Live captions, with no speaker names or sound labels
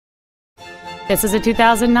This is a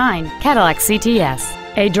 2009 Cadillac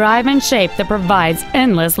CTS, a drive and shape that provides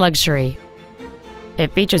endless luxury.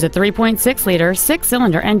 It features a 3.6-liter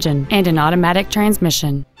six-cylinder engine and an automatic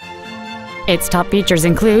transmission. Its top features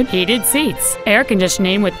include heated seats, air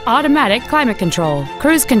conditioning with automatic climate control,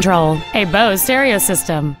 cruise control, a Bose stereo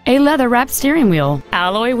system, a leather-wrapped steering wheel,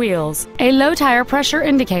 alloy wheels, a low tire pressure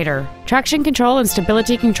indicator, traction control and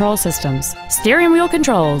stability control systems, steering wheel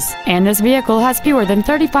controls, and this vehicle has fewer than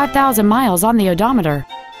 35,000 miles on the odometer.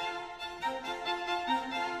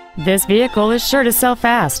 This vehicle is sure to sell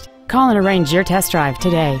fast. Call and arrange your test drive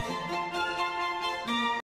today.